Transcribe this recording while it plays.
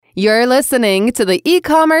You're listening to the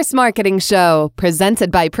E-Commerce Marketing Show,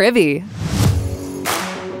 presented by Privy.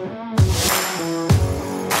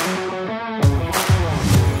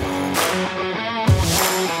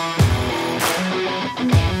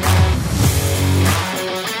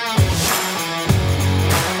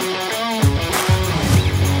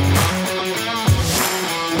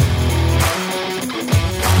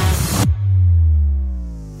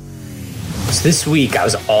 This week, I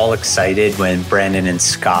was all excited when Brandon and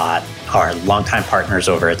Scott, our longtime partners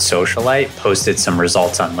over at Socialite, posted some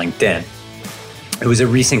results on LinkedIn. It was a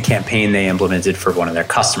recent campaign they implemented for one of their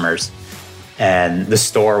customers, and the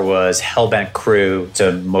store was Hellbent Crew. It's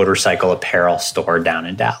a motorcycle apparel store down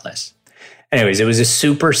in Dallas. Anyways, it was a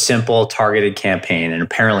super simple targeted campaign, and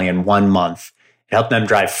apparently in 1 month, it helped them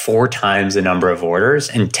drive 4 times the number of orders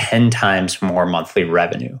and 10 times more monthly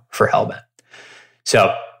revenue for Hellbent.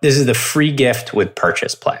 So this is the free gift with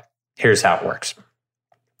purchase play. Here's how it works.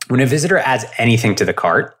 When a visitor adds anything to the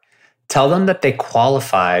cart, tell them that they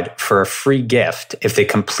qualified for a free gift if they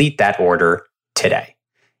complete that order today.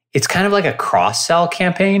 It's kind of like a cross-sell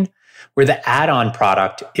campaign where the add-on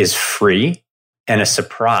product is free and a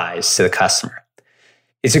surprise to the customer.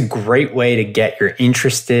 It's a great way to get your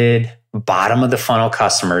interested bottom of the funnel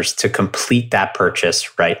customers to complete that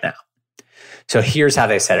purchase right now. So here's how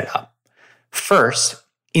they set it up. First,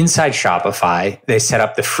 inside Shopify, they set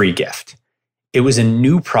up the free gift. It was a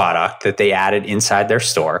new product that they added inside their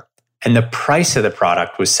store, and the price of the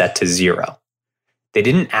product was set to $0. They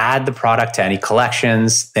didn't add the product to any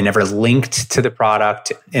collections. They never linked to the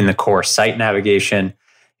product in the core site navigation.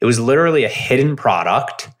 It was literally a hidden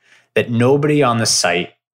product that nobody on the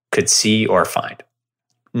site could see or find.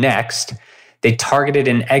 Next, they targeted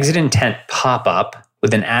an exit intent pop-up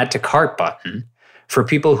with an add to cart button for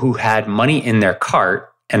people who had money in their cart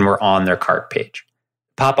and were on their cart page.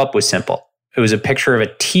 Pop-up was simple. It was a picture of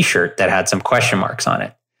a t-shirt that had some question marks on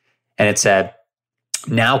it. And it said,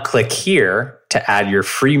 now click here to add your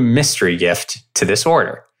free mystery gift to this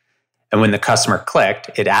order. And when the customer clicked,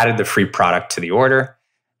 it added the free product to the order,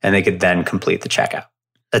 and they could then complete the checkout.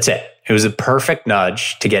 That's it. It was a perfect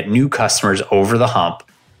nudge to get new customers over the hump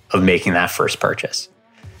of making that first purchase.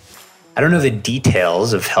 I don't know the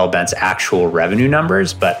details of Hellbent's actual revenue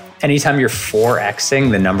numbers, but anytime you're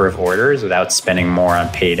 4xing the number of orders without spending more on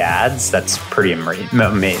paid ads, that's pretty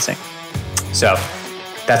amazing. So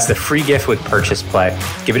that's the free gift with purchase play.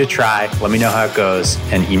 Give it a try. Let me know how it goes,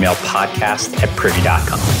 and email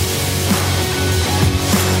podcast@privy.com.